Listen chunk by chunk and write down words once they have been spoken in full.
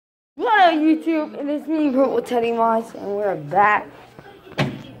up, YouTube? And it's me, Purple Teddy Moss, and we're back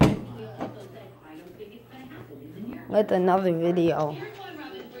with another video.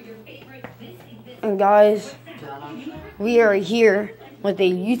 And guys, we are here with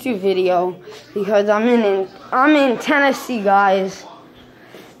a YouTube video because I'm in Tennessee, guys.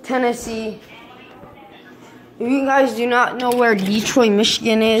 Tennessee. If you guys do not know where Detroit,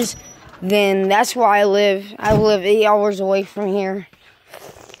 Michigan is, then that's where I live. I live 8 hours away from here.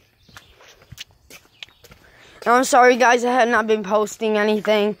 And I'm sorry, guys, I have not been posting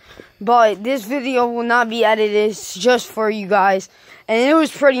anything, but this video will not be edited. It's just for you guys. And it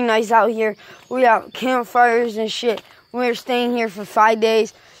was pretty nice out here. We have campfires and shit. We're staying here for 5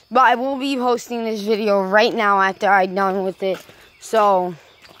 days. But I will be posting this video right now after I'm done with it. So,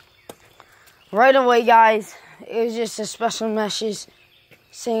 right away, guys, it was just a special message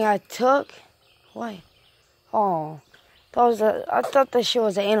saying I took. What? Oh, I thought that shit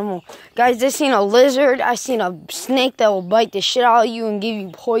was an animal. Guys, I seen a lizard. I seen a snake that will bite the shit out of you and give you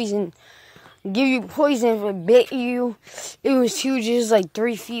poison. Give you poison if it bit you. It was huge. It was like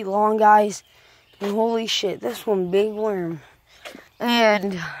 3 feet long, guys. And holy shit, this one big worm.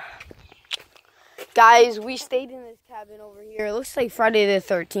 And guys, we stayed in this cabin over here. It looks like Friday the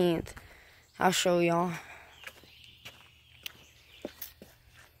 13th. I'll show y'all.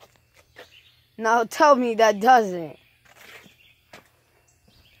 Now tell me that doesn't.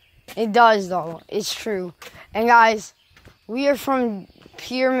 It does, though. It's true. And guys, we are from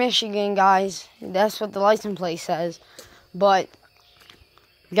Pierre, Michigan, guys. That's what the license plate says. But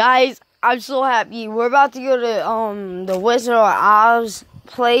guys, I'm so happy. We're about to go to the Wizard of Oz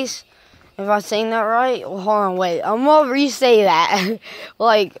place. If I'm saying that right. Well, hold on, wait. I'm gonna re-say that.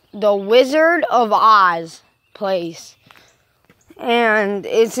 Like the Wizard of Oz place. And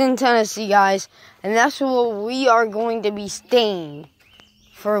it's in Tennessee, guys. And that's where we are going to be staying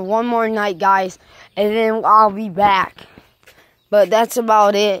for one more night, guys. And then I'll be back. But that's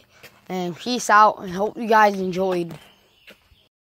about it. And peace out. And hope you guys enjoyed.